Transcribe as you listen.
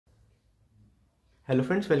Hello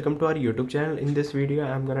friends, welcome to our YouTube channel. In this video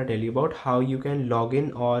I'm gonna tell you about how you can log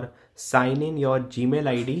in or sign in your Gmail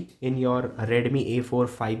ID in your Redmi A4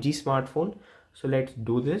 5G smartphone. So let's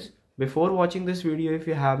do this. Before watching this video, if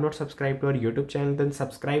you have not subscribed to our YouTube channel, then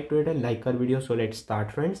subscribe to it and like our video. So let's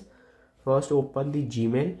start friends. First open the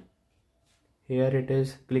Gmail. Here it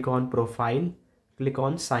is, click on profile, click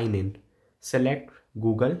on sign in, select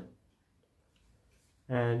Google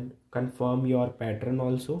and confirm your pattern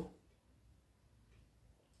also.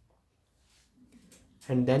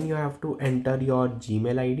 And then you have to enter your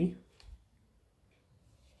Gmail ID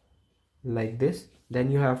like this.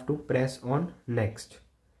 Then you have to press on next,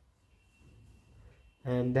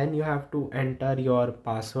 and then you have to enter your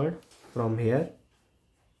password from here.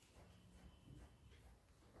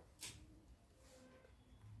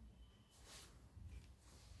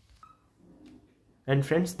 And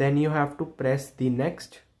friends, then you have to press the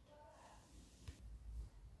next.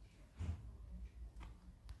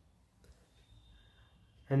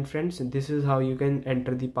 And friends, this is how you can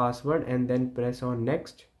enter the password and then press on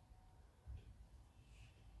next.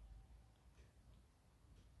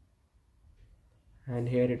 And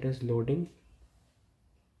here it is loading.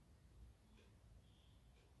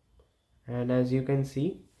 And as you can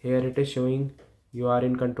see, here it is showing you are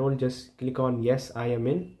in control. Just click on yes, I am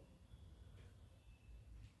in.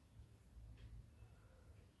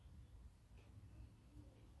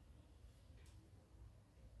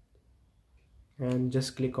 And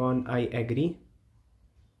just click on I agree.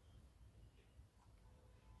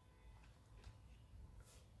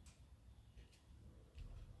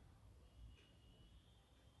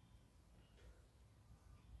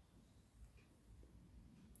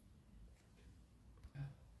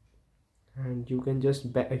 And you can just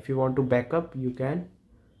if you want to backup, you can.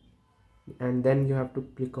 And then you have to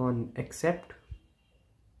click on accept.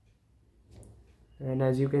 And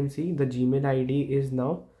as you can see, the Gmail ID is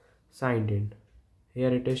now signed in. Here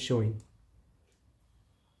it is showing.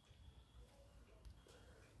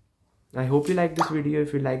 I hope you like this video.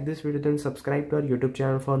 If you like this video, then subscribe to our YouTube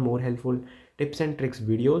channel for more helpful tips and tricks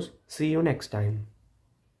videos. See you next time.